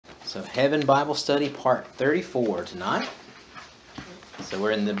So Heaven Bible Study Part 34 tonight. So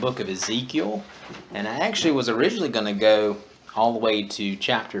we're in the Book of Ezekiel, and I actually was originally going to go all the way to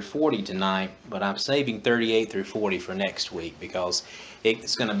chapter 40 tonight, but I'm saving 38 through 40 for next week because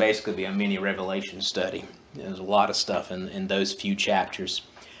it's going to basically be a mini Revelation study. There's a lot of stuff in those few chapters.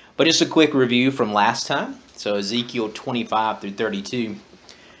 But just a quick review from last time. So Ezekiel 25 through 32,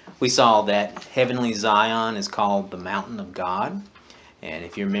 we saw that heavenly Zion is called the mountain of God. And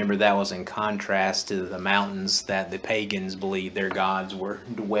if you remember, that was in contrast to the mountains that the pagans believed their gods were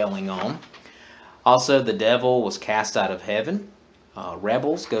dwelling on. Also, the devil was cast out of heaven.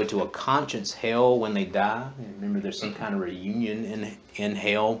 Rebels go to a conscience hell when they die. Remember, there's some kind of reunion in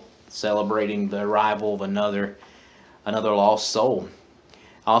hell, celebrating the arrival of another lost soul.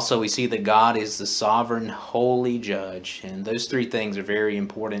 Also, we see that God is the sovereign, holy judge. And those three things are very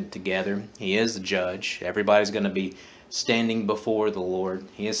important together. He is the judge. Everybody's going to be standing before the Lord.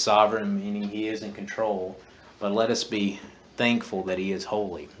 He is sovereign, meaning He is in control. But let us be thankful that He is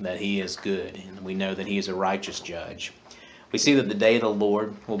holy, that He is good, and we know that He is a righteous judge. We see that the day of the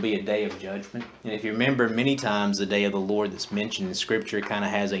Lord will be a day of judgment. And if you remember, many times the day of the Lord that's mentioned in Scripture kind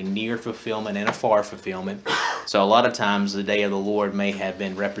of has a near fulfillment and a far fulfillment. So a lot of times the day of the Lord may have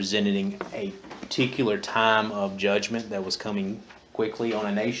been representing a particular time of judgment that was coming quickly on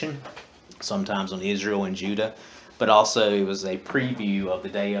a nation, sometimes on Israel and Judah. But also it was a preview of the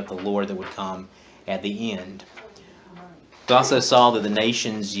day of the Lord that would come at the end. We also saw that the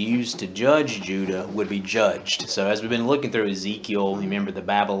nations used to judge Judah would be judged. So as we've been looking through Ezekiel, remember the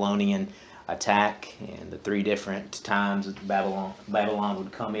Babylonian attack and the three different times that Babylon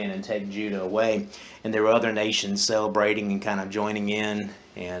would come in and take Judah away. And there were other nations celebrating and kind of joining in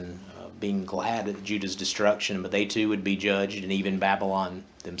and being glad at Judah's destruction. But they too would be judged, and even Babylon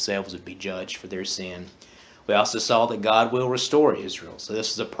themselves would be judged for their sin. We also saw that God will restore Israel. So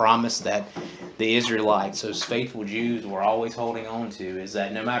this is a promise that the Israelites, those faithful Jews, were always holding on to, is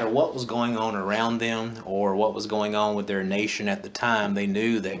that no matter what was going on around them or what was going on with their nation at the time, they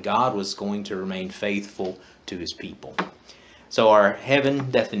knew that God was going to remain faithful to His people. So our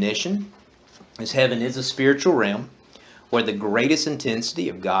heaven definition is heaven is a spiritual realm where the greatest intensity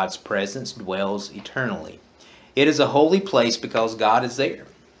of God's presence dwells eternally. It is a holy place because God is there.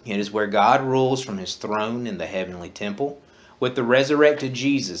 It is where God rules from His throne in the heavenly temple, with the resurrected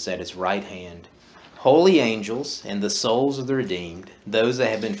Jesus at His right hand. Holy angels and the souls of the redeemed, those that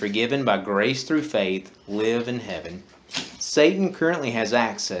have been forgiven by grace through faith, live in heaven. Satan currently has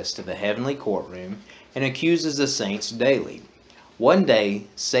access to the heavenly courtroom and accuses the saints daily. One day,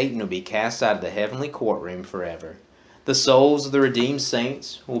 Satan will be cast out of the heavenly courtroom forever. The souls of the redeemed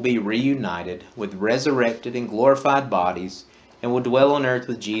saints will be reunited with resurrected and glorified bodies and will dwell on earth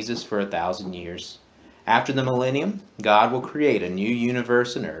with Jesus for 1,000 years. After the millennium, God will create a new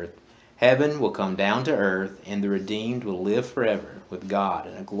universe and earth. Heaven will come down to earth, and the redeemed will live forever with God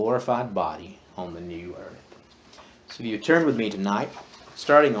in a glorified body on the new earth. So if you turn with me tonight,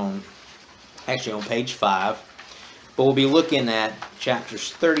 starting on page 5, but we'll be looking at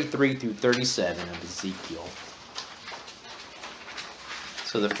chapters 33 through 37 of Ezekiel.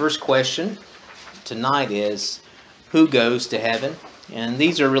 So the first question tonight is, who goes to heaven? And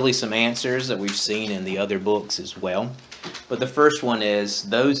these are really some answers that we've seen in the other books as well. But the first one is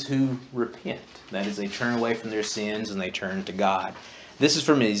those who repent. That is, they turn away from their sins and they turn to God. This is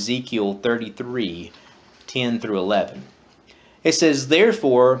from Ezekiel 33, 10 through 11. It says,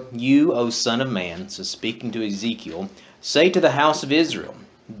 "Therefore, you, O son of man," so speaking to Ezekiel, "say to the house of Israel,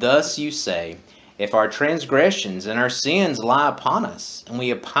 thus you say, if our transgressions and our sins lie upon us, and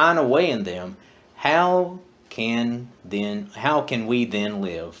we pine away in them, how can we then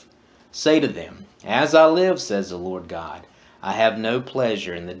live? Say to them, as I live, says the Lord God, I have no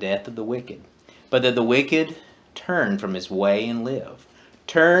pleasure in the death of the wicked, but that the wicked turn from his way and live.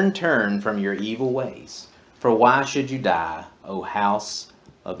 Turn from your evil ways. For why should you die, O house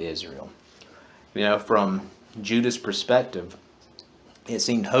of Israel?" You know, from Judah's perspective, it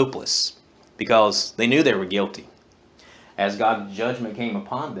seemed hopeless because they knew they were guilty. As God's judgment came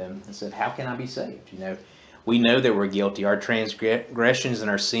upon them, they said, how can I be saved? You know, we know that we're guilty. Our transgressions and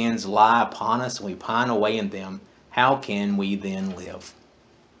our sins lie upon us, and we pine away in them. How can we then live?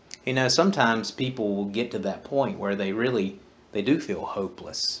 You know, sometimes people will get to that point where they do feel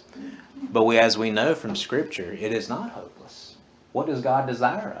hopeless. But as we know from Scripture, it is not hopeless. What does God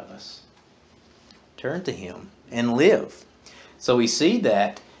desire of us? Turn to Him and live. So we see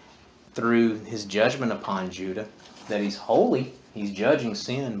that through His judgment upon Judah, that He's holy, He's judging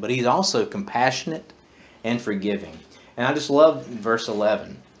sin, but He's also compassionate and forgiving. And I just love verse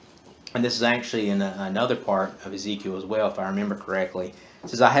 11. And this is actually in another part of Ezekiel as well, if I remember correctly. It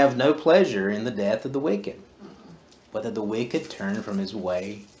says, I have no pleasure in the death of the wicked, but that the wicked turn from his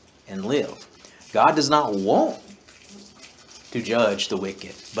way and live. God does not want to judge the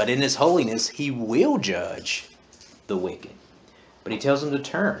wicked, but in his holiness, he will judge the wicked. But he tells them to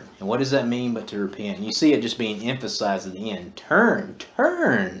turn. And what does that mean but to repent? And you see it just being emphasized at the end.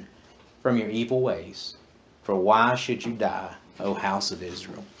 Turn from your evil ways. For why should you die, O house of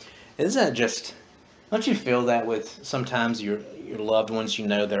Israel? Isn't that just, don't you feel that with sometimes your loved ones you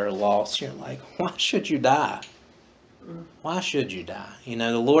know that are lost? You're like, why should you die? Why should you die? You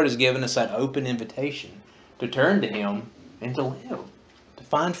know, the Lord has given us that open invitation to turn to him and to live, to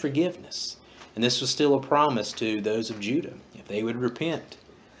find forgiveness. And this was still a promise to those of Judah. If they would repent,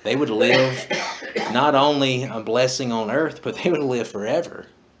 they would live not only a blessing on earth, but they would live forever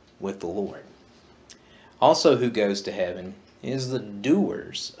with the Lord. Also, who goes to heaven is the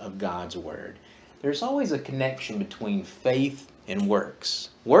doers of God's word. There's always a connection between faith and works.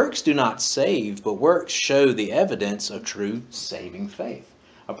 Works do not save, but works show the evidence of true saving faith.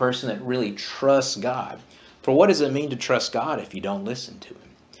 A person that really trusts God. For what does it mean to trust God if you don't listen to him?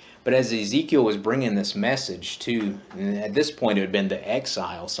 But as Ezekiel was bringing this message to, and at this point it had been the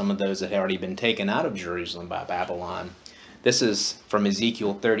exile, some of those that had already been taken out of Jerusalem by Babylon. This is from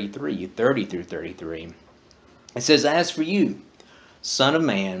Ezekiel 33, 30 through 33. It says, As for you, Son of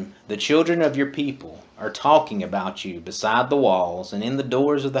man, the children of your people are talking about you beside the walls and in the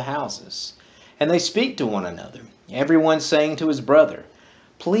doors of the houses. And they speak to one another, everyone saying to his brother,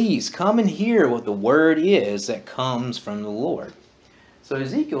 Please come and hear what the word is that comes from the Lord. So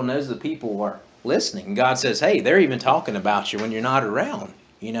Ezekiel knows the people are listening. God says, hey, they're even talking about you when you're not around.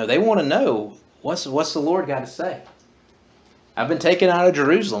 You know, they want to know, what's the Lord got to say? I've been taken out of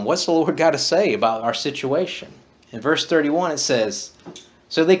Jerusalem. What's the Lord got to say about our situation? In verse 31 it says,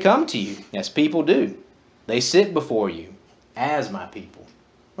 So they come to you, as people do. They sit before you as my people.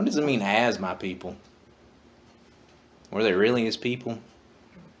 What does it mean, as my people? Were they really his people?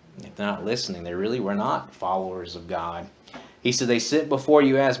 If they're not listening, they really were not followers of God. He said, they sit before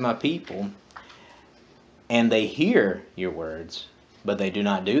you as my people, and they hear your words, but they do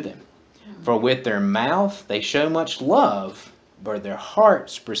not do them. For with their mouth they show much love, but their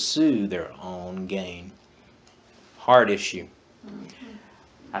hearts pursue their own gain. Heart issue.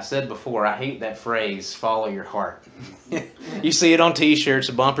 I said before, I hate that phrase, follow your heart. You see it on t-shirts,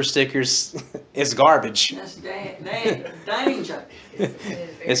 bumper stickers. It's garbage. That's danger.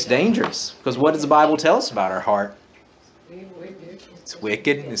 It's dangerous. Because what does the Bible tell us about our heart? It's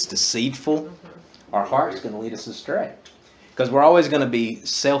wicked. It's deceitful. Our heart's going to lead us astray. Because we're always going to be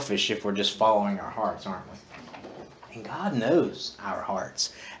selfish if we're just following our hearts, aren't we? And God knows our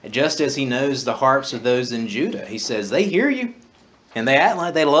hearts. Just as he knows the hearts of those in Judah. He says, they hear you. And they act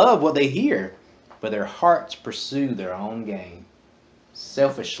like they love what they hear. But their hearts pursue their own gain.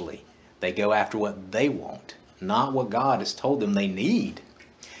 Selfishly, they go after what they want. Not what God has told them they need.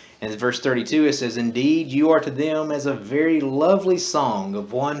 And in verse 32 it says, Indeed, you are to them as a very lovely song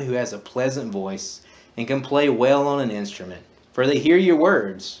of one who has a pleasant voice and can play well on an instrument. For they hear your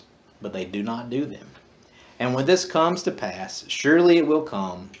words, but they do not do them. And when this comes to pass, surely it will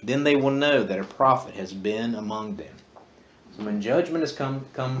come, then they will know that a prophet has been among them. So when judgment has come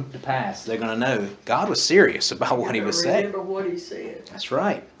to pass, they're going to know God was serious about what he was saying. Remember what he said. That's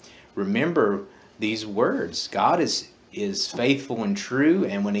right. Remember these words. God is faithful and true,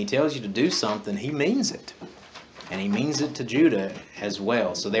 and when he tells you to do something, he means it. And he means it to Judah as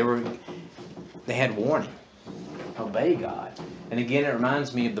well. So they had warning. Obey God. And again, it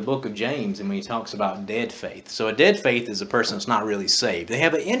reminds me of the book of James, and when he talks about dead faith. So a dead faith is a person that's not really saved. They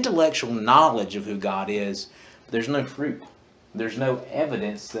have an intellectual knowledge of who God is, but there's no fruit. There's no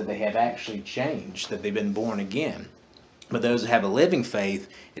evidence that they have actually changed, that they've been born again. But those that have a living faith,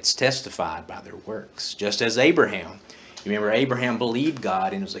 it's testified by their works. Just as Abraham. You remember Abraham believed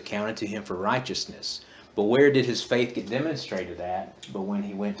God and it was accounted to him for righteousness. But where did his faith get demonstrated at? But when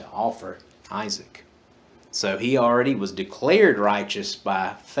he went to offer Isaac. So he already was declared righteous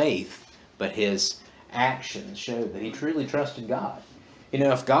by faith, but his actions showed that he truly trusted God. You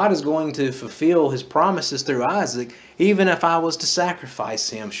know, if God is going to fulfill his promises through Isaac, even if I was to sacrifice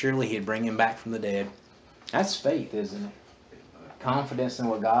him, surely he'd bring him back from the dead. That's faith, isn't it? Confidence in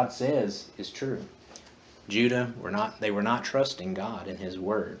what God says is true. Judah they were not trusting God in his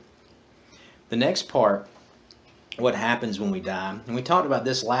word. The next part, what happens when we die, and we talked about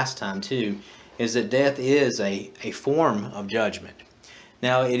this last time too, is that death is a form of judgment.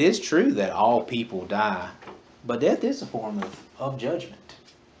 Now, it is true that all people die, but death is a form of judgment.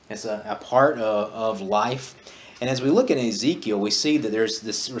 It's a part of life. And as we look at Ezekiel, we see that there's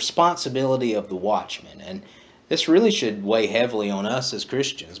this responsibility of the watchman. And This really should weigh heavily on us as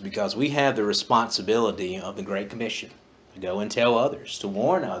Christians because we have the responsibility of the Great Commission to go and tell others, to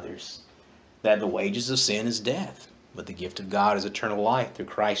warn others that the wages of sin is death, but the gift of God is eternal life through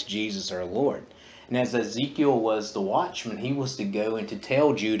Christ Jesus our Lord. And as Ezekiel was the watchman, he was to go and to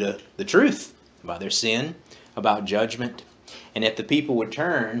tell Judah the truth about their sin, about judgment, and if the people would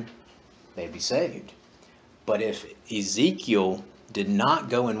turn, they'd be saved. But if Ezekiel did not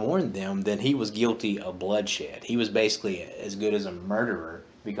go and warn them, then he was guilty of bloodshed. He was basically as good as a murderer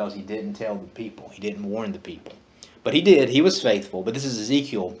because he didn't tell the people. He didn't warn the people. But he did. He was faithful. But this is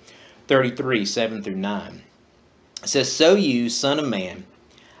Ezekiel 33, 7 through 9. It says, "So you, son of man,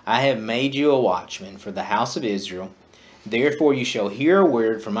 I have made you a watchman for the house of Israel. Therefore you shall hear a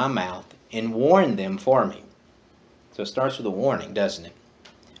word from my mouth and warn them for me." So it starts with a warning, doesn't it?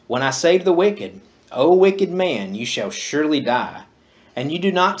 "When I say to the wicked, O wicked man, you shall surely die, and you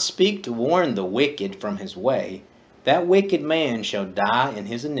do not speak to warn the wicked from his way, that wicked man shall die in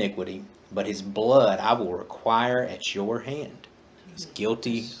his iniquity, but his blood I will require at your hand." He's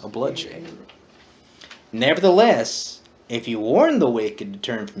guilty of bloodshed. "Nevertheless, if you warn the wicked to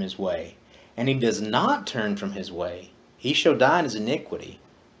turn from his way, and he does not turn from his way, he shall die in his iniquity,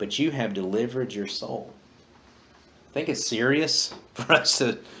 but you have delivered your soul." I think it's serious for us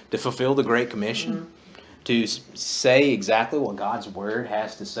to fulfill the Great Commission, to say exactly what God's Word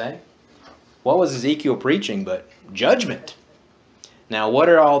has to say. What was Ezekiel preaching but judgment? Now, what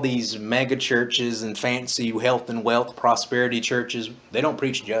are all these mega churches and fancy health and wealth prosperity churches? They don't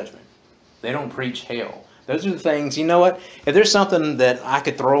preach judgment. They don't preach hell. Those are the things, you know what? If there's something that I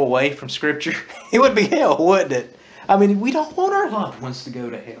could throw away from Scripture, it would be hell, wouldn't it? I mean, we don't want our loved ones to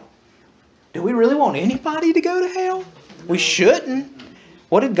go to hell. Do we really want anybody to go to hell? We shouldn't.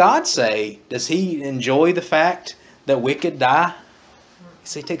 What did God say? Does he enjoy the fact that wicked die? He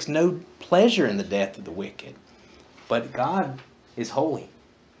says he takes no pleasure in the death of the wicked. But God is holy.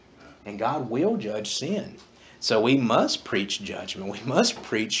 And God will judge sin. So we must preach judgment. We must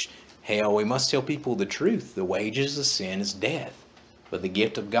preach hell. We must tell people the truth. The wages of sin is death. But the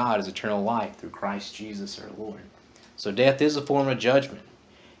gift of God is eternal life through Christ Jesus our Lord. So death is a form of judgment.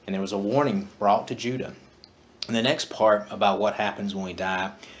 And there was a warning brought to Judah. And the next part about what happens when we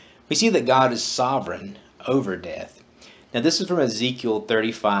die, we see that God is sovereign over death. Now this is from Ezekiel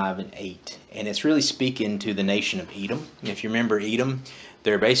 35 and 8. And it's really speaking to the nation of Edom. If you remember Edom,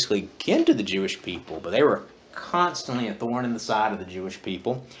 they're basically kin to the Jewish people. But they were constantly a thorn in the side of the Jewish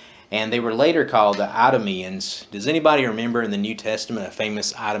people. And they were later called the Idumeans. Does anybody remember in the New Testament a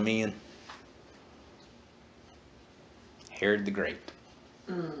famous Idumean? Herod the Great.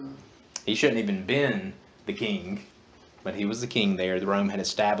 He shouldn't even been the king, but he was the king there. The Rome had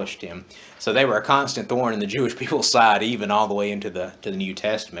established him. So they were a constant thorn in the Jewish people's side, even all the way into the New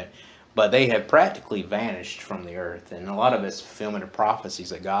Testament. But they have practically vanished from the earth. And a lot of it's fulfillment of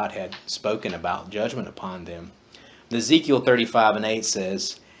prophecies that God had spoken about judgment upon them. Ezekiel 35 and 8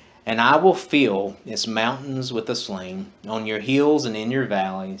 says, "And I will fill its mountains with the slain, on your hills and in your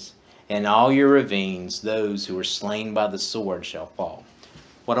valleys, and all your ravines, those who were slain by the sword shall fall."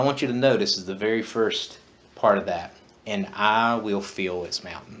 What I want you to notice is the very first part of that. "And I will fill its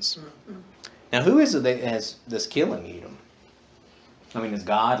mountains." Now, who is it that's killing Edom? I mean, is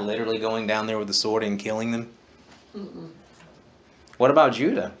God literally going down there with the sword and killing them? What about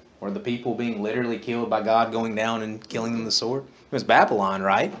Judah? Were the people being literally killed by God going down and killing them with the sword? It was Babylon,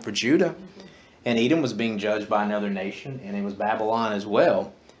 right, for Judah. And Edom was being judged by another nation, and it was Babylon as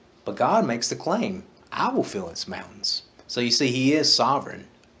well. But God makes the claim, "I will fill its mountains." So you see, he is sovereign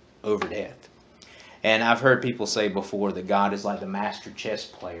over death. And I've heard people say before that God is like the master chess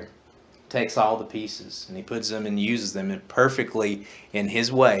player. Takes all the pieces and he puts them and uses them perfectly in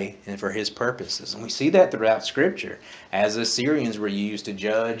his way and for his purposes. And we see that throughout Scripture. As the Assyrians were used to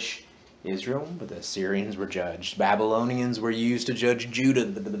judge Israel, but the Assyrians were judged. Babylonians were used to judge Judah,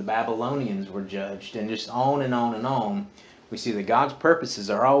 but the Babylonians were judged. And just on and on and on. We see that God's purposes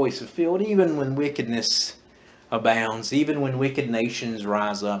are always fulfilled even when wickedness abounds. Even when wicked nations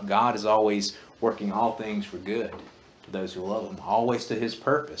rise up, God is always working all things for good to those who love him, always to his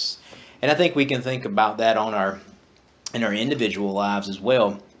purpose. And I think we can think about that in our individual lives as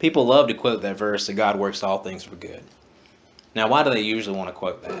well. People love to quote that verse that God works all things for good. Now, why do they usually want to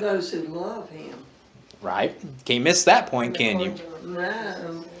quote that? For those who love him. Right? Can't miss that point, can you?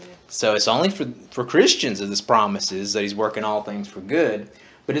 No. So it's only for Christians that this promise is that he's working all things for good.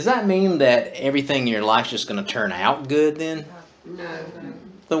 But does that mean that everything in your life is just going to turn out good then? No.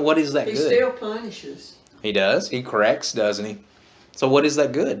 Then what is that He good? still punishes. He does. He corrects, doesn't he? So what is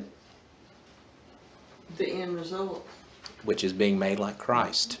that good? The end result. Which is being made like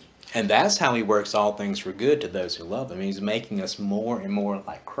Christ. And that's how he works all things for good to those who love him. He's making us more and more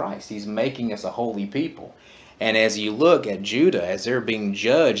like Christ. He's making us a holy people. And as you look at Judah, as they're being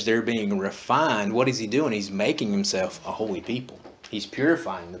judged, they're being refined, what is he doing? He's making himself a holy people. He's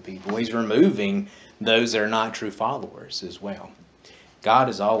purifying the people. He's removing those that are not true followers as well. God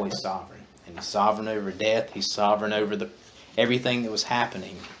is always sovereign. And he's sovereign over death. He's sovereign over everything that was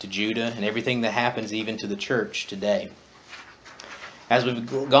happening to Judah and everything that happens even to the church today. As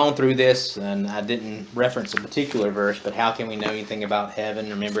we've gone through this, and I didn't reference a particular verse, but how can we know anything about heaven?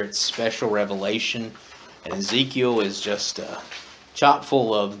 Remember, it's special revelation. And Ezekiel is just chock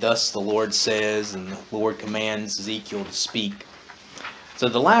full of, thus the Lord says, and the Lord commands Ezekiel to speak. So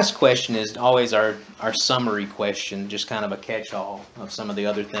the last question is always our summary question, just kind of a catch-all of some of the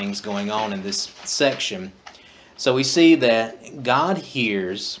other things going on in this section. So we see that God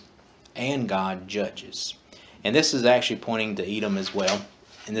hears and God judges. And this is actually pointing to Edom as well.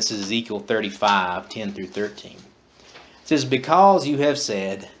 And this is Ezekiel 35, 10 through 13. It says, because you have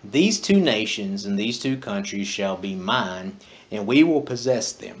said, these two nations and these two countries shall be mine, and we will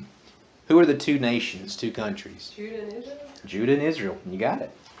possess them. Who are the two nations, two countries? Judah and Israel. Judah and Israel. You got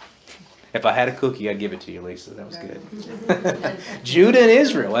it. If I had a cookie, I'd give it to you, Lisa. That was good. Judah and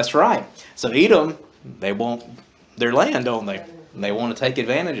Israel. That's right. So Edom, they want their land, don't they? And they want to take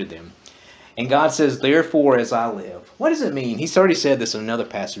advantage of them. And God says, therefore as I live. What does it mean? He's already said this in another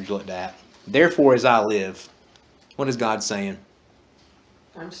passage we looked at. Therefore as I live. What is God saying?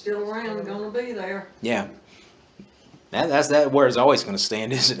 I'm still around, gonna be there. Yeah. That word is always going to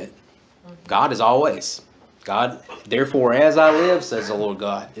stand, isn't it? God is always. God, therefore as I live, says the Lord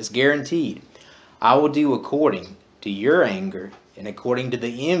God. It's guaranteed. I will do according to your anger and according to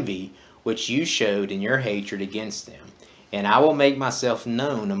the envy which you showed in your hatred against them. And I will make myself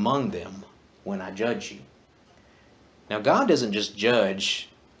known among them when I judge you. Now God doesn't just judge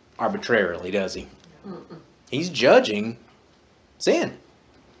arbitrarily, does he? He's judging sin.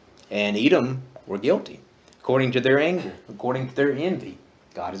 And Edom were guilty. According to their anger, according to their envy,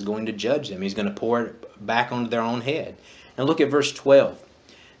 God is going to judge them. He's going to pour it back onto their own head. Now look at verse 12.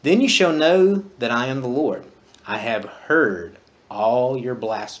 Then you shall know that I am the Lord. I have heard all your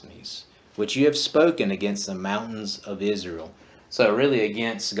blasphemies, which you have spoken against the mountains of Israel. So really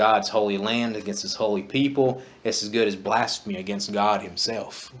against God's holy land, against his holy people, it's as good as blasphemy against God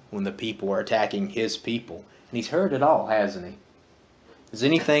himself when the people are attacking his people. And he's heard it all, hasn't he? Is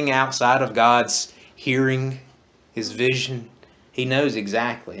anything outside of God's hearing, his vision? He knows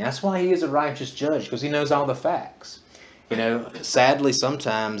exactly. That's why he is a righteous judge, because he knows all the facts. You know, sadly,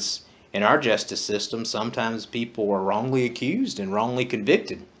 sometimes in our justice system, sometimes people are wrongly accused and wrongly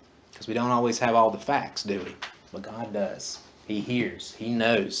convicted, because we don't always have all the facts, do we? But God does. He hears. He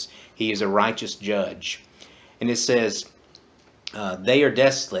knows. He is a righteous judge. And it says, they are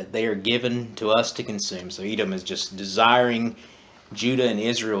desolate. They are given to us to consume. So Edom is just desiring Judah and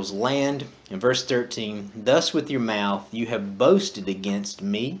Israel's land. In verse 13, thus with your mouth you have boasted against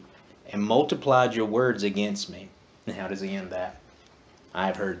me and multiplied your words against me. And how does he end that? I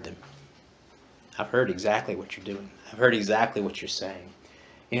have heard them. I've heard exactly what you're doing. I've heard exactly what you're saying.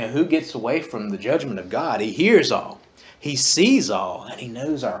 You know, who gets away from the judgment of God? He hears all. He sees all. And he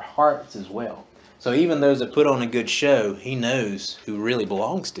knows our hearts as well. So even those that put on a good show, he knows who really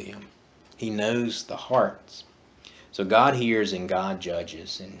belongs to him. He knows the hearts. So God hears and God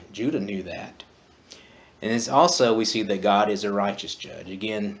judges. And Judah knew that. And it's also, we see that God is a righteous judge.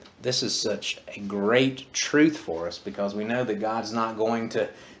 Again, this is such a great truth for us, because we know that God's not going to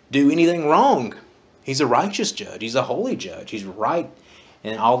do anything wrong. He's a righteous judge. He's a holy judge. He's right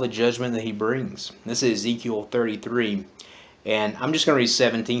in all the judgment that he brings. This is Ezekiel 33. And I'm just going to read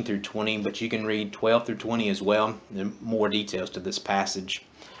 17 through 20, but you can read 12 through 20 as well. There are more details to this passage.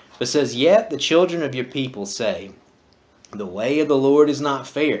 It says, yet the children of your people say, the way of the Lord is not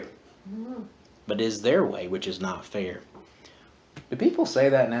fair, but is their way which is not fair. Do people say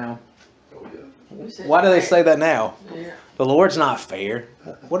that now? Oh, yeah. Why do they say that now? Yeah. The Lord's not fair.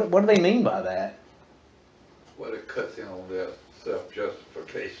 What do they mean by that? Well, it cuts in on their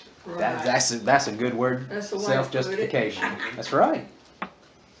self-justification. Right. That's a good word. That's the way to put it. Self-justification. That's right.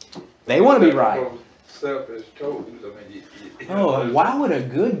 They want to be right. Selfish toes. I mean, Oh, why would a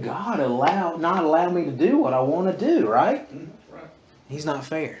good God not allow me to do what I want to do, right? Right. He's not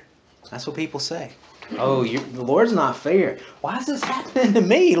fair. That's what people say. Oh, the Lord's not fair. Why is this happening to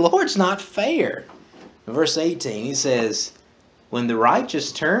me? The Lord's not fair. In verse 18, he says, when the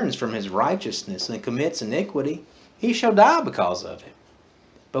righteous turns from his righteousness and commits iniquity, he shall die because of it.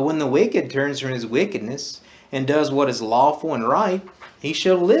 But when the wicked turns from his wickedness and does what is lawful and right, he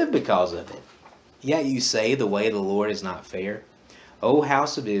shall live because of it. Yet you say the way of the Lord is not fair. O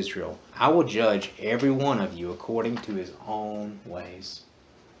house of Israel, I will judge every one of you according to his own ways.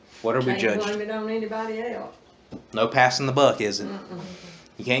 What are we Can't judging? blame it on anybody else. No passing the buck, is it? Mm-mm.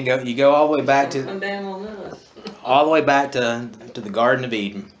 You can't go. You go all the way back to Come down on us. all the way back to the Garden of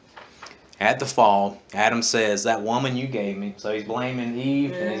Eden. At the fall, Adam says, "That woman you gave me." So he's blaming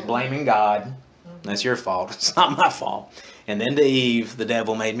Eve and he's blaming God. That's your fault. It's not my fault. And then to Eve, the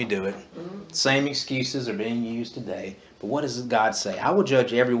devil made me do it. Same excuses are being used today. But what does God say? I will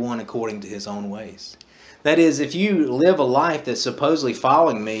judge everyone according to his own ways. That is, if you live a life that's supposedly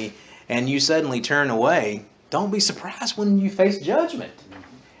following me and you suddenly turn away, don't be surprised when you face judgment.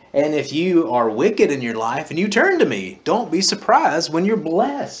 And if you are wicked in your life and you turn to me, don't be surprised when you're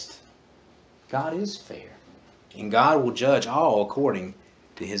blessed. God is fair. And God will judge all according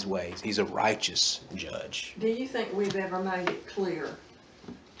to his ways. He's a righteous judge. Do you think we've ever made it clear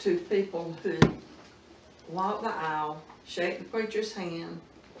to people who walk the aisle, shake the preacher's hand,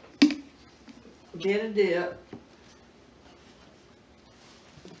 get a dip?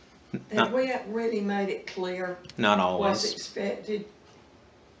 Have we really made it clear Not what's always. expected?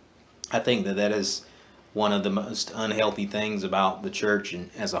 I think that is one of the most unhealthy things about the church and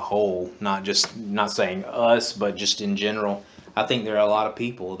as a whole, not saying us, but just in general. I think there are a lot of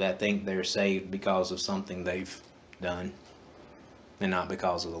people that think they're saved because of something they've done and not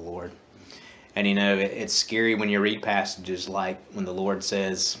because of the Lord. And you know, it's scary when you read passages like when the Lord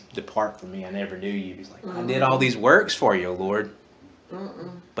says, "Depart from me, I never knew you." He's like, "I did all these works for you, Lord."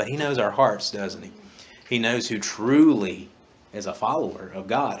 But he knows our hearts, doesn't he? He knows who truly is a follower of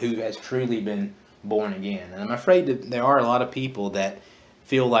God, who has truly been born again. And I'm afraid that there are a lot of people that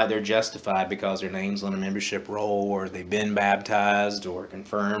feel like they're justified because their name's on a membership roll, or they've been baptized or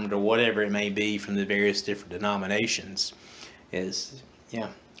confirmed or whatever it may be from the various different denominations.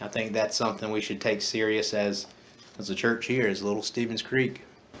 I think that's something we should take serious as a church here, as Little Stevens Creek.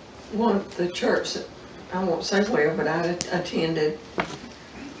 One of the church that, I won't say where, but I attended,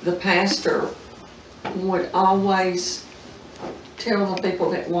 the pastor would always tell the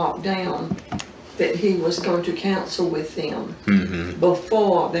people that walked down that he was going to counsel with them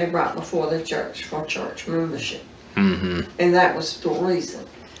before they brought before the church for church membership. And that was the reason.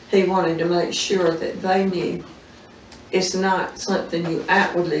 He wanted to make sure that they knew it's not something you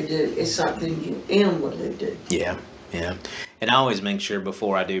outwardly do, it's something you inwardly do. Yeah. And I always make sure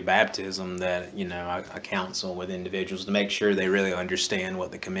before I do baptism that, I counsel with individuals to make sure they really understand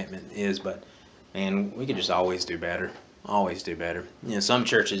what the commitment is. But, man, we could just always do better. Always do better. Some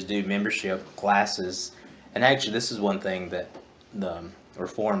churches do membership classes. And actually, this is one thing that the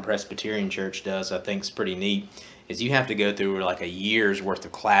Reformed Presbyterian Church does I think is pretty neat, is you have to go through like a year's worth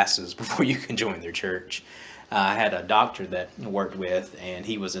of classes before you can join their church. I had a doctor that I worked with, and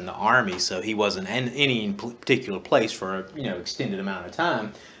he was in the Army, so he wasn't in any particular place for a extended amount of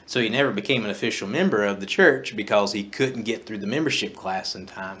time. So he never became an official member of the church because he couldn't get through the membership class in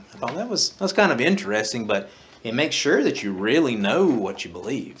time. I thought that's kind of interesting, but it makes sure that you really know what you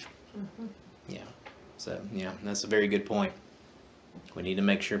believe. That's a very good point. We need to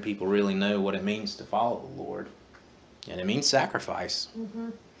make sure people really know what it means to follow the Lord, and it means sacrifice.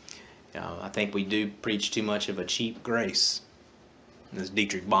 I think we do preach too much of a cheap grace. As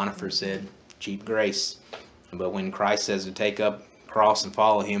Dietrich Bonhoeffer said, cheap grace. But when Christ says to take up a cross and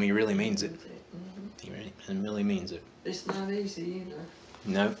follow him, he really means it. He really means it. It's not easy either.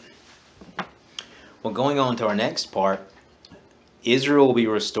 No. Well, going on to our next part, Israel will be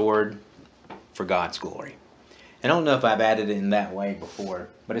restored for God's glory. I don't know if I've added it in that way before,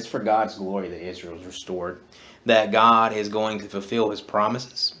 but it's for God's glory that Israel is restored. That God is going to fulfill his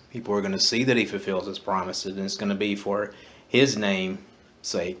promises. People are going to see that he fulfills his promises, and it's going to be for his name's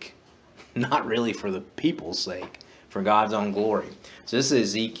sake, not really for the people's sake, for God's own glory. So this is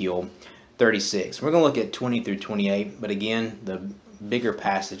Ezekiel 36. We're going to look at 20 through 28, but again, the bigger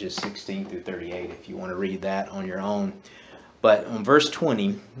passage is 16 through 38 if you want to read that on your own. But on verse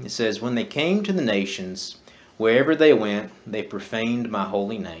 20, it says, "When they came to the nations, wherever they went, they profaned my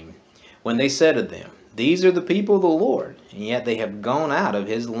holy name. When they said to them, 'These are the people of the Lord,' and yet they have gone out of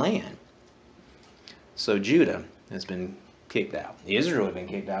his land." So Judah has been kicked out. Israel had been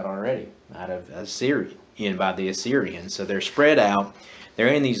kicked out already, out of Assyria, by the Assyrians. So they're spread out. They're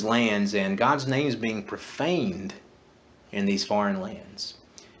in these lands, and God's name is being profaned in these foreign lands.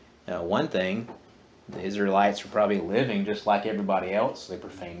 One thing, the Israelites were probably living just like everybody else. They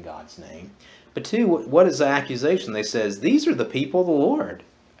profaned God's name. But two, what is the accusation? They says, "These are the people of the Lord,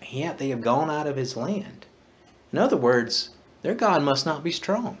 and yet they have gone out of his land." In other words, their God must not be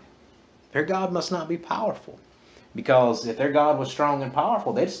strong. Their God must not be powerful. Because if their God was strong and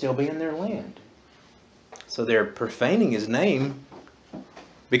powerful, they'd still be in their land. So they're profaning his name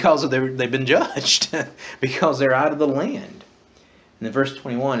because they've been judged, because they're out of the land. And in verse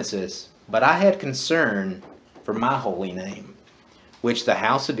 21 it says, "But I had concern for my holy name, which the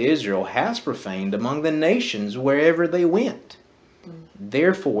house of Israel has profaned among the nations wherever they went.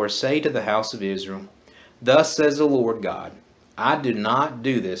 Therefore say to the house of Israel, Thus says the Lord God, I do not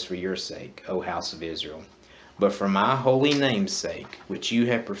do this for your sake, O house of Israel, but for my holy name's sake, which you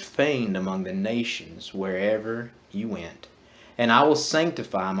have profaned among the nations wherever you went. And I will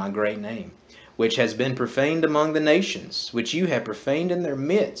sanctify my great name, which has been profaned among the nations, which you have profaned in their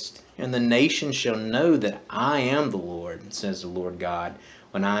midst. And the nations shall know that I am the Lord, says the Lord God,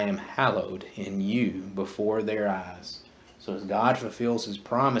 when I am hallowed in you before their eyes." So as God fulfills his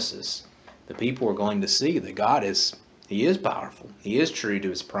promises, the people are going to see that God is powerful. He is true to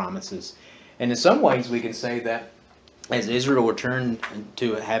his promises. And in some ways we can say that as Israel returned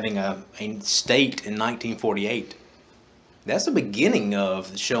to having a state in 1948, that's the beginning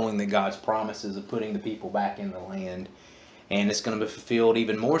of showing that God's promises of putting the people back in the land. And it's going to be fulfilled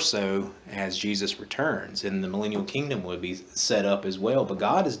even more so as Jesus returns, and the millennial kingdom will be set up as well. But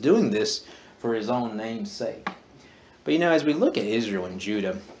God is doing this for his own name's sake. But as we look at Israel and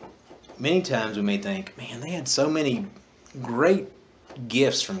Judah, many times we may think, man, they had so many great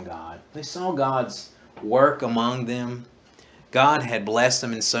gifts from God. They saw God's work among them. God had blessed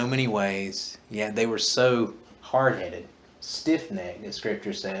them in so many ways, yet they were so hard-headed, stiff-necked, as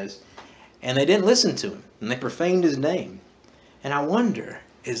Scripture says, and they didn't listen to him, and they profaned his name. And I wonder,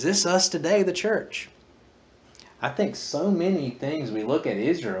 is this us today, the church? I think so many things we look at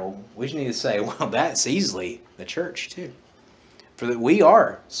Israel, we just need to say, well, that's easily the church too. For that we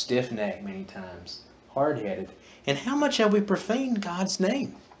are stiff-necked many times, hard-headed. And how much have we profaned God's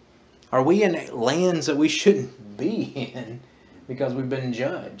name? Are we in lands that we shouldn't be in because we've been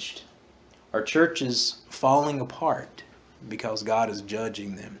judged? Are churches falling apart because God is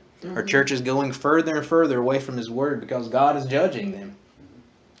judging them? Our church is going further and further away from his word because God is judging them.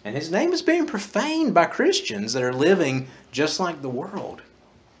 And his name is being profaned by Christians that are living just like the world.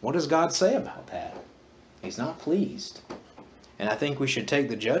 What does God say about that? He's not pleased. And I think we should take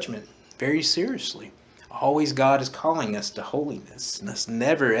the judgment very seriously. Always God is calling us to holiness. And let's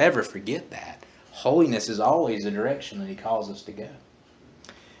never ever forget that. Holiness is always the direction that he calls us to go.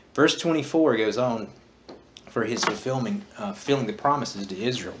 Verse 24 goes on for his fulfilling the promises to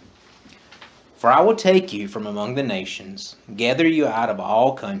Israel. "For I will take you from among the nations, gather you out of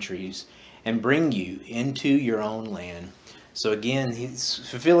all countries, and bring you into your own land." So again, he's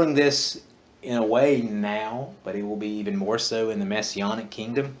fulfilling this in a way now, but it will be even more so in the Messianic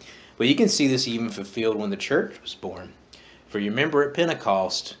kingdom. But you can see this even fulfilled when the church was born. For you remember at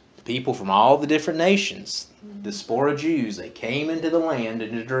Pentecost, people from all the different nations, the diaspora Jews, they came into the land,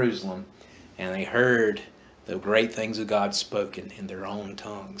 into Jerusalem, and they heard the great things of God spoken in their own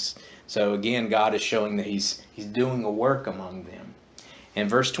tongues. So again, God is showing that he's doing a work among them. In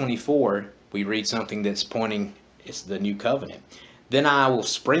verse 24, we read something that's pointing, it's the new covenant. "Then I will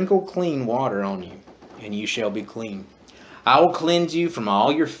sprinkle clean water on you, and you shall be clean. I will cleanse you from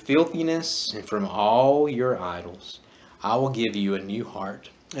all your filthiness and from all your idols. I will give you a new heart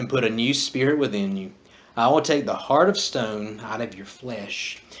and put a new spirit within you. I will take the heart of stone out of your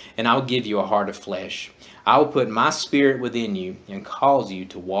flesh, and I will give you a heart of flesh. I will put my spirit within you and cause you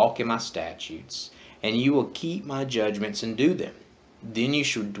to walk in my statutes, and you will keep my judgments and do them. Then you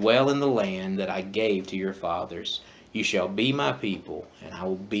shall dwell in the land that I gave to your fathers. You shall be my people, and I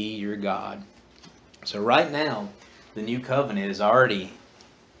will be your God." So right now, the new covenant is already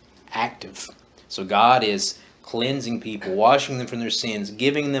active. So God is cleansing people, washing them from their sins,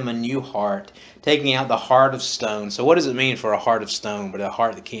 giving them a new heart, taking out the heart of stone. So what does it mean for a heart of stone, but a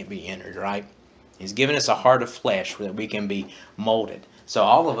heart that can't be entered, right? He's given us a heart of flesh that we can be molded. So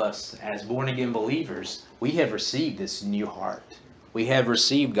all of us, as born-again believers, we have received this new heart. We have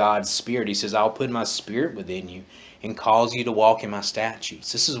received God's Spirit. He says, "I'll put my Spirit within you and cause you to walk in my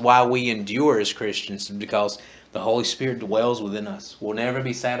statutes." This is why we endure as Christians, because the Holy Spirit dwells within us. We'll never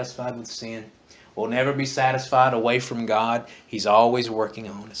be satisfied with sin. We'll never be satisfied away from God. He's always working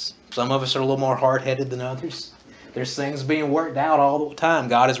on us. Some of us are a little more hard-headed than others. There's things being worked out all the time.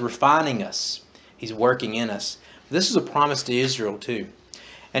 God is refining us. He's working in us. This is a promise to Israel too.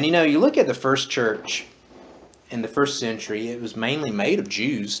 And you look at the first church in the first century, it was mainly made of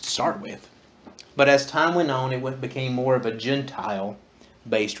Jews to start with. But as time went on, it became more of a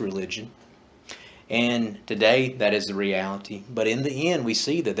Gentile-based religion. And today, that is the reality. But in the end, we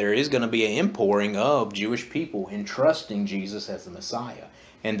see that there is going to be an inpouring of Jewish people in trusting Jesus as the Messiah.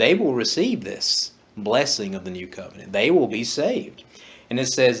 And they will receive this blessing of the new covenant. They will be saved. And it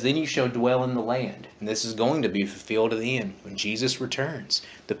says, then you shall dwell in the land. And this is going to be fulfilled at the end. When Jesus returns,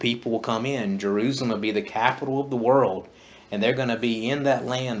 the people will come in. Jerusalem will be the capital of the world. And they're going to be in that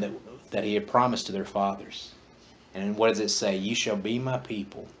land that he had promised to their fathers. And what does it say? You shall be my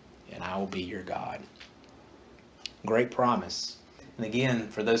people, and I will be your God. Great promise. And again,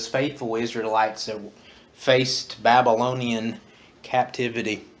 for those faithful Israelites that faced Babylonian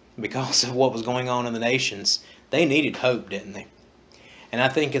captivity because of what was going on in the nations, they needed hope, didn't they? And I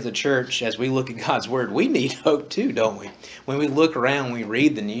think as a church, as we look at God's Word, we need hope too, don't we? When we look around, we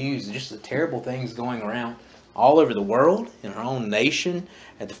read the news, just the terrible things going around all over the world, in our own nation.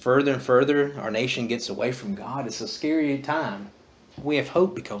 At the further and further our nation gets away from God, it's a scary time. We have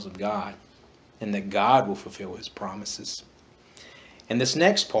hope because of God, and that God will fulfill His promises. And this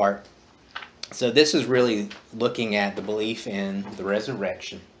next part, so this is really looking at the belief in the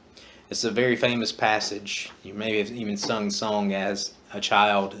resurrection. It's a very famous passage. You may have even sung the song as a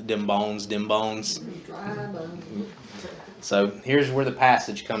child, dim bones, dim bones. So here's where the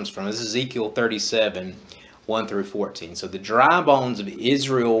passage comes from. This is Ezekiel 37, 1 through 14. So the dry bones of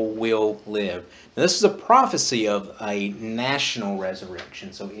Israel will live. Now, this is a prophecy of a national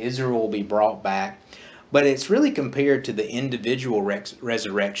resurrection. So Israel will be brought back. But it's really compared to the individual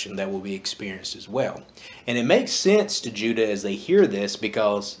resurrection that will be experienced as well. And it makes sense to Judah as they hear this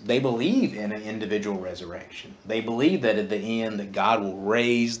because they believe in an individual resurrection. They believe that at the end that God will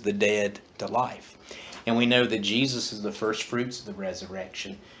raise the dead to life. And we know that Jesus is the first fruits of the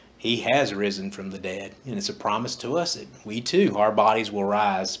resurrection. He has risen from the dead. And it's a promise to us that we too, our bodies will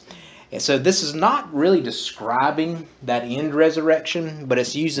rise. And so this is not really describing that end resurrection, but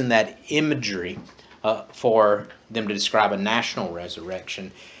it's using that imagery for them to describe a national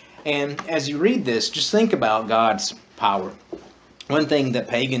resurrection. And as you read this, just think about God's power. One thing that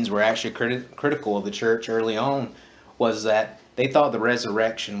pagans were actually critical of the church early on was that they thought the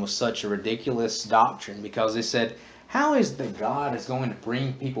resurrection was such a ridiculous doctrine, because they said, how is that God is going to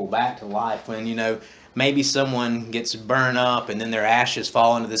bring people back to life when, maybe someone gets burned up and then their ashes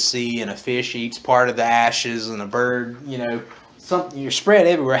fall into the sea and a fish eats part of the ashes and a bird, something, you're spread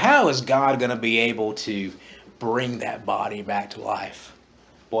everywhere. How is God going to be able to bring that body back to life?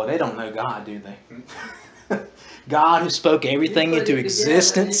 Boy, they don't know God, do they? God who spoke everything into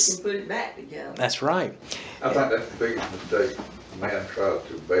existence. Put it back together. That's right. I think that's the biggest mistake. Man tries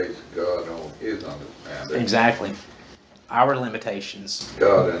to base God on his understanding. Exactly. Our limitations.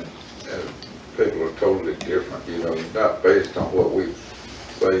 God and people are totally different, not based on what we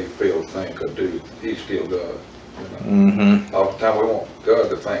say, feel, think, or do. He's still God. Mm-hmm. All the time we want God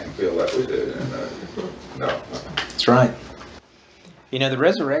to think and feel like we do. No. That's right. The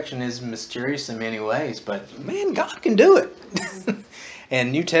resurrection is mysterious in many ways, but man, God can do it.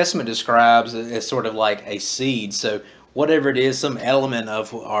 And New Testament describes it as sort of like a seed. So whatever it is, some element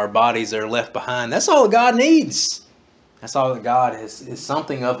of our bodies that are left behind, that's all that God needs. That's all that God is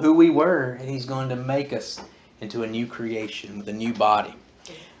something of who we were, and He's going to make us into a new creation with a new body.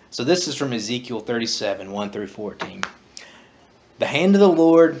 So this is from Ezekiel 37, 1 through 14. The hand of the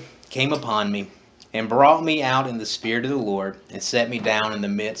Lord came upon me, and brought me out in the spirit of the Lord, and set me down in the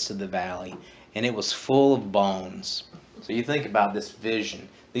midst of the valley, and it was full of bones. So you think about this vision.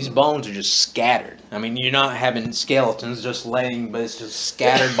 These bones are just scattered. I mean, you're not having skeletons just laying, but it's just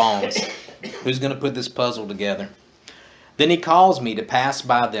scattered bones. Who's going to put this puzzle together? Then He caused me to pass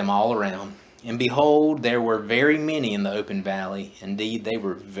by them all around. And behold, there were very many in the open valley. Indeed, they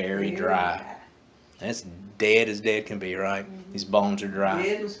were very dry. That's dead as dead can be, right? Mm-hmm. These bones are dry.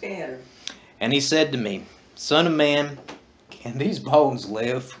 Dead and scattered. And He said to me, Son of man, can these bones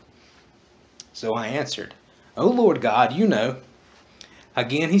live? So I answered, O Lord God, you know.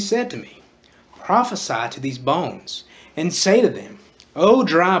 Again He said to me, Prophesy to these bones, and say to them, O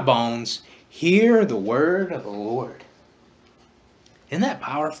dry bones, hear the word of the Lord. Isn't that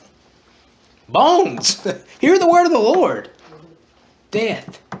powerful? Bones, hear the word of the Lord.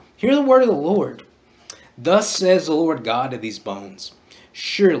 Death, hear the word of the Lord. Thus says the Lord God to these bones,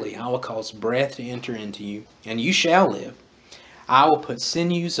 Surely I will cause breath to enter into you, and you shall live. I will put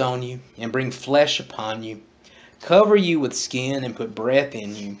sinews on you, and bring flesh upon you, cover you with skin, and put breath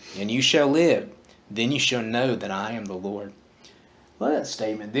in you, and you shall live. Then you shall know that I am the Lord. Well, that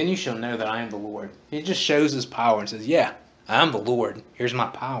statement, then you shall know that I am the Lord. It just shows His power and says, yeah, I am the Lord. Here's my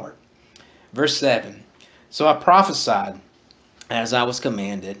power. Verse 7, So I prophesied as I was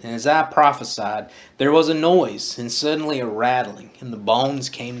commanded, and as I prophesied, there was a noise, and suddenly a rattling, and the bones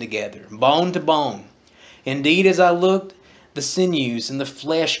came together, bone to bone. Indeed, as I looked, the sinews and the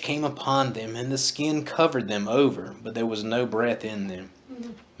flesh came upon them, and the skin covered them over, but there was no breath in them.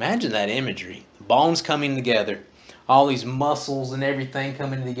 Imagine that imagery. Bones coming together, all these muscles and everything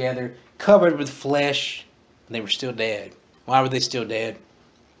coming together, covered with flesh, and they were still dead. Why were they still dead?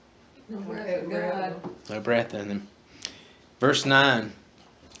 No breath of God. No breath in them. Verse 9.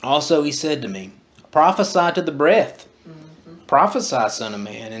 Also he said to me, prophesy to the breath. Prophesy, son of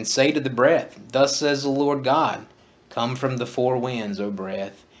man, and say to the breath, thus says the Lord God, come from the four winds, O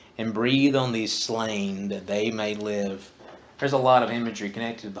breath, and breathe on these slain, that they may live. There's a lot of imagery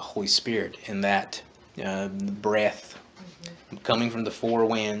connected to the Holy Spirit in that breath coming from the four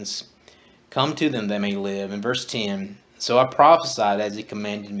winds. Come to them, they may live. In verse 10, so I prophesied as he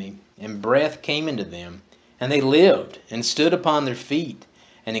commanded me, and breath came into them, and they lived, and stood upon their feet,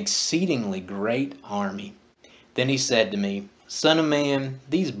 an exceedingly great army. Then he said to me, Son of man,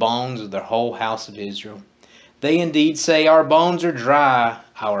 these bones are the whole house of Israel. They indeed say, our bones are dry,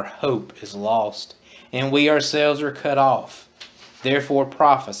 our hope is lost, and we ourselves are cut off. Therefore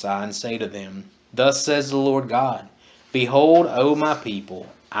prophesy and say to them, thus says the Lord God, behold, O my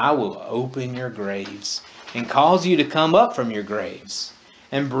people, I will open your graves, and cause you to come up from your graves,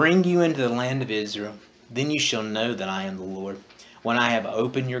 and bring you into the land of Israel. Then you shall know that I am the Lord, when I have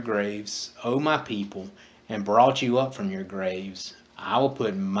opened your graves, O my people, and brought you up from your graves. I will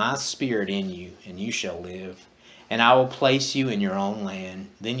put my spirit in you, and you shall live. And I will place you in your own land.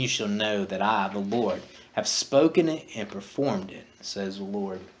 Then you shall know that I, the Lord, have spoken it and performed it, says the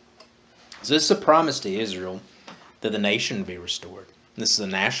Lord. So this is a promise to Israel that the nation will be restored. This is a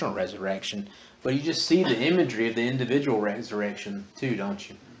national resurrection. But you just see the imagery of the individual resurrection too, don't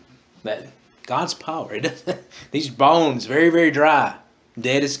you? That God's power. These bones, very, very dry,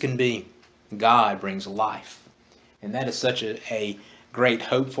 dead as can be. God brings life. And that is such a great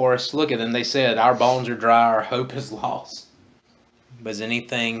hope for us. Look at them. They said, our bones are dry, our hope is lost. But is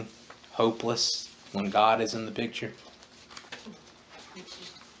anything hopeless when God is in the picture?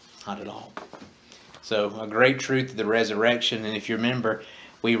 Not at all. So a great truth of the resurrection. And if you remember,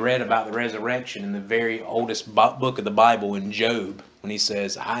 we read about the resurrection in the very oldest book of the Bible in Job, when he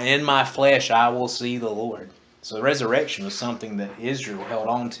says, in my flesh I will see the Lord. So the resurrection was something that Israel held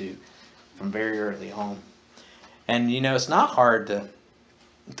on to from very early on. And you know, it's not hard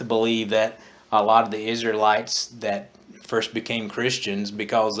to believe that a lot of the Israelites that first became Christians,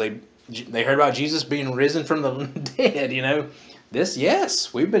 because they heard about Jesus being risen from the dead, you know.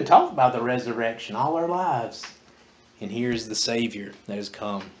 Yes, we've been talking about the resurrection all our lives. And here's the Savior that has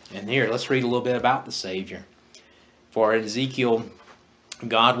come. And here, let's read a little bit about the Savior. For Ezekiel,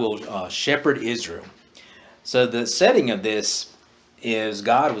 God will shepherd Israel. So the setting of this is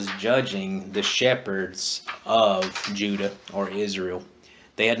God was judging the shepherds of Judah or Israel.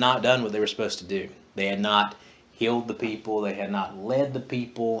 They had not done what they were supposed to do. They had not healed the people, they had not led the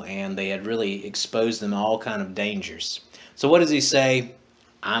people, and they had really exposed them to all kind of dangers. So what does he say?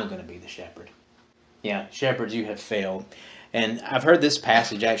 I'm going to be the shepherd. Yeah, shepherds, you have failed. And I've heard this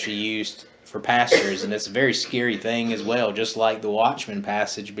passage actually used for pastors, and it's a very scary thing as well, just like the Watchman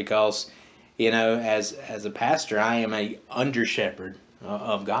passage, because you know, as a pastor, I am a under shepherd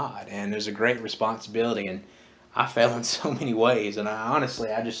of God, and there's a great responsibility, and I fail in so many ways, and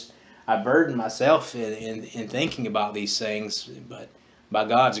I burden myself in thinking about these things, but by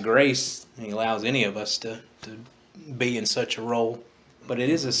God's grace, He allows any of us to be in such a role. But it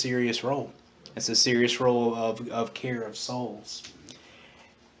is a serious role. It's a serious role of care of souls.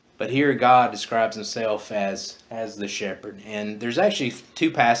 But here God describes Himself as the shepherd, and there's actually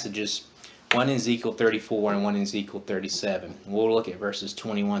two passages. One in Ezekiel 34 and one in Ezekiel 37. We'll look at verses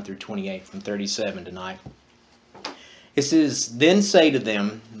 21 through 28 from 37 tonight. It says, Then say to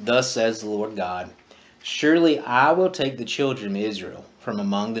them, thus says the Lord God, surely I will take the children of Israel from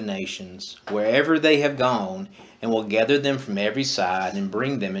among the nations, wherever they have gone, and will gather them from every side and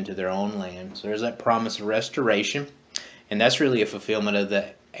bring them into their own land. So there's that promise of restoration. And that's really a fulfillment of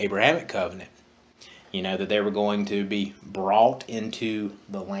the Abrahamic covenant. You know, that they were going to be brought into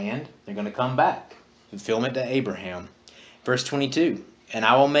the land. They're going to come back. Fulfillment to Abraham. Verse 22, And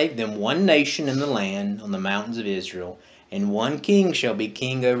I will make them one nation in the land on the mountains of Israel, and one king shall be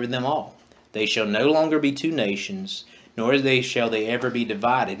king over them all. They shall no longer be two nations, nor shall they ever be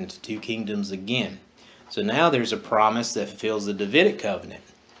divided into two kingdoms again. So now there's a promise that fulfills the Davidic covenant.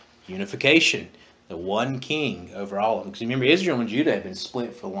 Unification. The one king over all of them. Because remember, Israel and Judah had been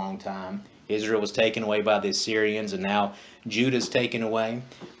split for a long time. Israel was taken away by the Assyrians, and now Judah's taken away.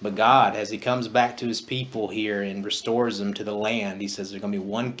 But God, as He comes back to His people here and restores them to the land, He says there's going to be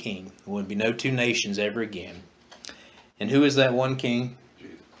one king. There will be no two nations ever again. And who is that one king?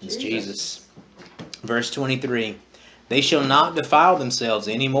 It's Jesus. Verse 23, They shall not defile themselves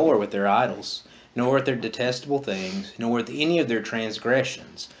any more with their idols, nor with their detestable things, nor with any of their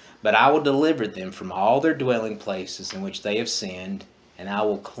transgressions, But I will deliver them from all their dwelling places in which they have sinned, and I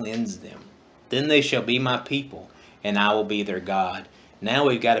will cleanse them. Then they shall be my people, and I will be their God. Now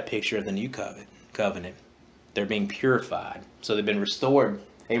we've got a picture of the new covenant. They're being purified. So they've been restored,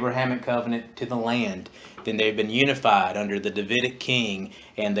 Abrahamic covenant, to the land. Then they've been unified under the Davidic king,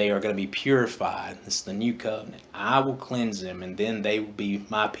 and they are going to be purified. This is the new covenant. I will cleanse them, and then they will be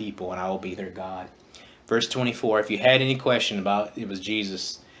my people, and I will be their God. Verse 24, if you had any question about it was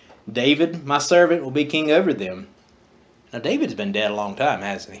Jesus, David, my servant, will be king over them. Now David's been dead a long time,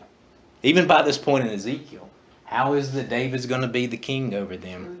 hasn't he? Even by this point in Ezekiel. How is it David's going to be the king over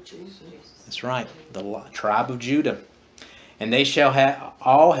them? That's right, the tribe of Judah. And they shall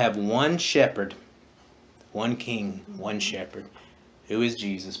all have one shepherd, one king, one shepherd. Who is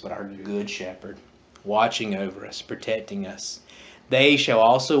Jesus but our good shepherd, watching over us, protecting us. They shall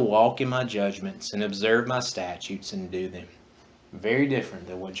also walk in my judgments and observe my statutes and do them. Very different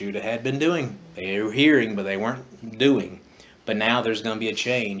than what Judah had been doing. They were hearing, but they weren't doing. But now there's going to be a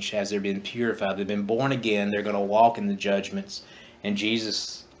change as they've been purified. They've been born again. They're going to walk in the judgments. And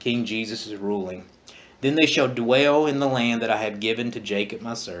Jesus, King Jesus, is ruling. Then they shall dwell in the land that I have given to Jacob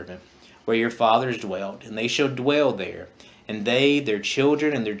my servant, where your fathers dwelt, and they shall dwell there, and they, their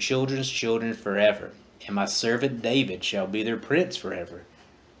children, and their children's children forever. And my servant David shall be their prince forever.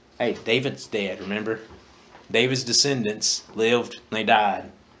 Hey, David's dead, remember? David's descendants lived and they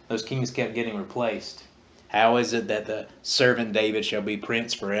died. Those kings kept getting replaced. How is it that the servant David shall be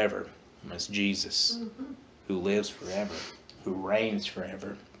prince forever? That's Jesus, who lives forever, who reigns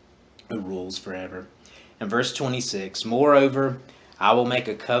forever, who rules forever. And verse 26, moreover, I will make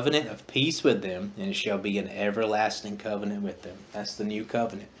a covenant of peace with them, and it shall be an everlasting covenant with them. That's the new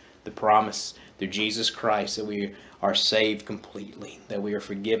covenant, the promise through Jesus Christ that we are saved completely, that we are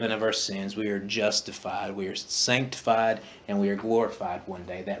forgiven of our sins, we are justified, we are sanctified, and we are glorified one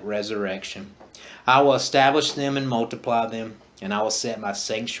day, that resurrection. I will establish them and multiply them, and I will set my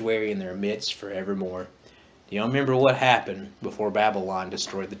sanctuary in their midst forevermore. Do you remember what happened before Babylon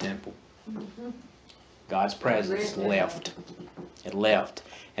destroyed the temple? God's presence left. It left.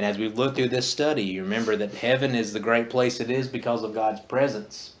 And as we've looked through this study, you remember that heaven is the great place it is because of God's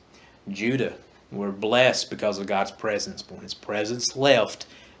presence. Judah were blessed because of God's presence. When his presence left,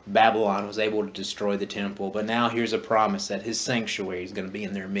 Babylon was able to destroy the temple. But now here's a promise that his sanctuary is going to be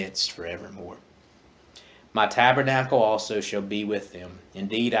in their midst forevermore. My tabernacle also shall be with them.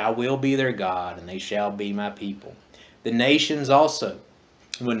 Indeed, I will be their God, and they shall be my people. The nations also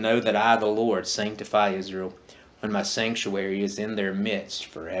will know that I, the Lord, sanctify Israel, when my sanctuary is in their midst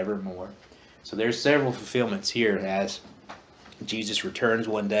forevermore. So there's several fulfillments here as Jesus returns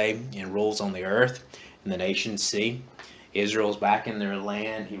one day and rules on the earth, and the nations see. Israel's back in their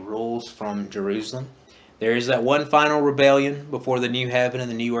land. He rules from Jerusalem. There is that one final rebellion before the new heaven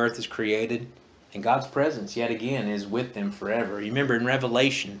and the new earth is created. And God's presence, yet again, is with them forever. You remember in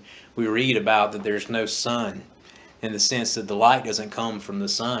Revelation, we read about that there's no sun, in the sense that the light doesn't come from the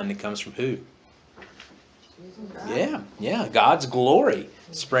sun. It comes from who? Yeah, God's glory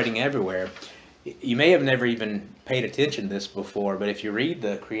spreading everywhere. You may have never even paid attention to this before, but if you read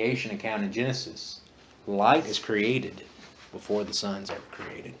the creation account in Genesis, light is created before the sun's ever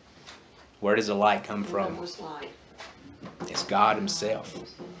created. Where does the light come from? It's God himself.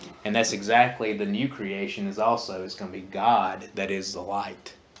 And that's exactly the new creation is also. It's going to be God that is the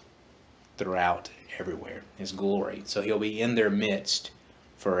light throughout everywhere. His glory. So he'll be in their midst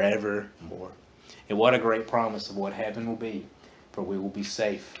forevermore. And what a great promise of what heaven will be. For we will be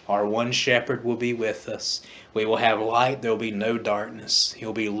safe. Our one shepherd will be with us. We will have light. There will be no darkness.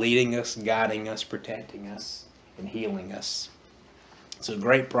 He'll be leading us, guiding us, protecting us, and healing us. So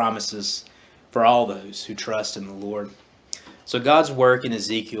great promises for all those who trust in the Lord. So God's work in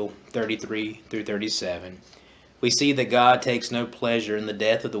Ezekiel 33 through 37, we see that God takes no pleasure in the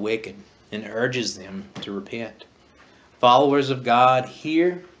death of the wicked and urges them to repent. Followers of God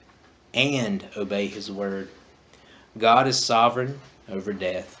hear and obey his word. God is sovereign over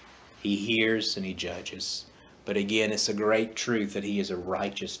death. He hears and he judges. But again, it's a great truth that he is a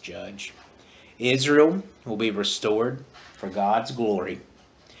righteous judge. Israel will be restored for God's glory,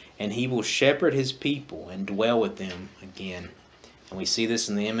 and he will shepherd his people and dwell with them again. And we see this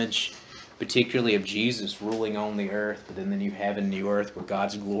in the image, particularly of Jesus ruling on the earth, but in the new heaven, new earth, where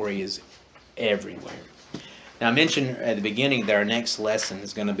God's glory is everywhere. Now, I mentioned at the beginning that our next lesson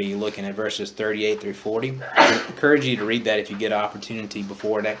is going to be looking at verses 38 through 40. I encourage you to read that if you get an opportunity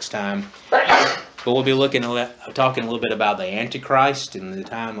before next time. But we'll be talking a little bit about the Antichrist and the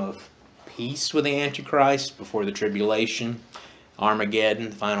time of peace with the Antichrist before the tribulation. Armageddon,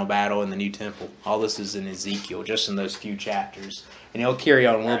 the final battle, and the new temple. All this is in Ezekiel, just in those few chapters. And it'll carry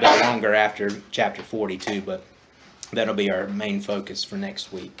on a little bit longer after chapter 42, but that'll be our main focus for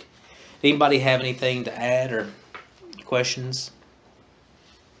next week. Anybody have anything to add or questions?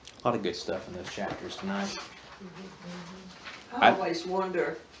 A lot of good stuff in those chapters tonight. I always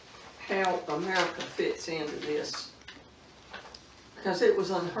wonder how America fits into this. Because it was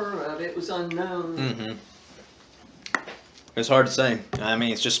unheard of, it was unknown. Mm-hmm. It's hard to say. I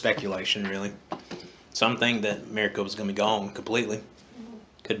mean, it's just speculation, really. Some think that America was going to be gone completely.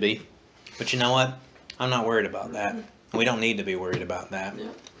 Could be. But you know what? I'm not worried about that. We don't need to be worried about that. Yeah.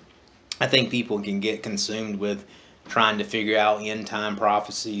 I think people can get consumed with trying to figure out end-time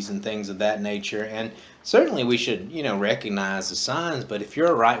prophecies and things of that nature. And certainly we should, recognize the signs. But if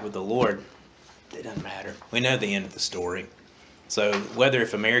you're right with the Lord, it doesn't matter. We know the end of the story. So whether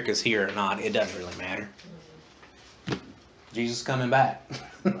if America's here or not, it doesn't really matter. Jesus is coming back.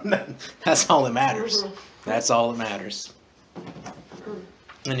 That's all that matters. That's all that matters.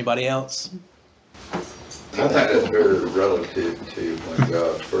 Anybody else? I think that's very relative to when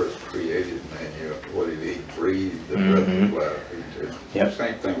God first created man. What did he breathe? The breath of life. Yep.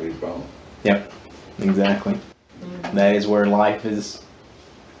 Same thing with bone. Yep, exactly. That is where life is,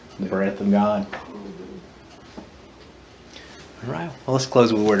 the breath of God. All right, well, let's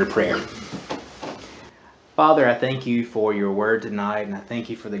close with a word of prayer. Father, I thank you for your word tonight, and I thank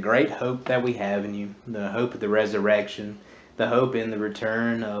you for the great hope that we have in you, the hope of the resurrection, the hope in the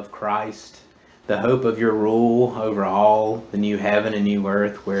return of Christ, the hope of your rule over all the new heaven and new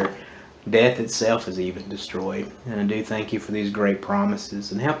earth where death itself is even destroyed. And I do thank you for these great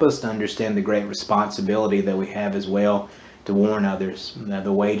promises, and help us to understand the great responsibility that we have as well to warn others that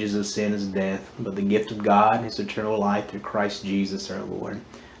the wages of sin is death, but the gift of God is eternal life through Christ Jesus our Lord.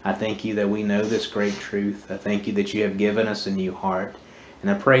 I thank you that we know this great truth. I thank you that you have given us a new heart. And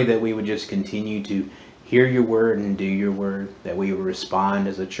I pray that we would just continue to hear your word and do your word, that we would respond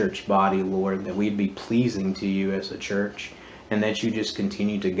as a church body, Lord, that we'd be pleasing to you as a church, and that you just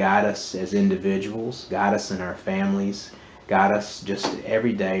continue to guide us as individuals, guide us in our families, guide us just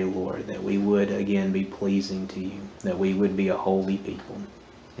every day, Lord, that we would again be pleasing to you, that we would be a holy people.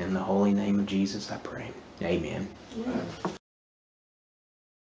 In the holy name of Jesus I pray. Amen. Yeah.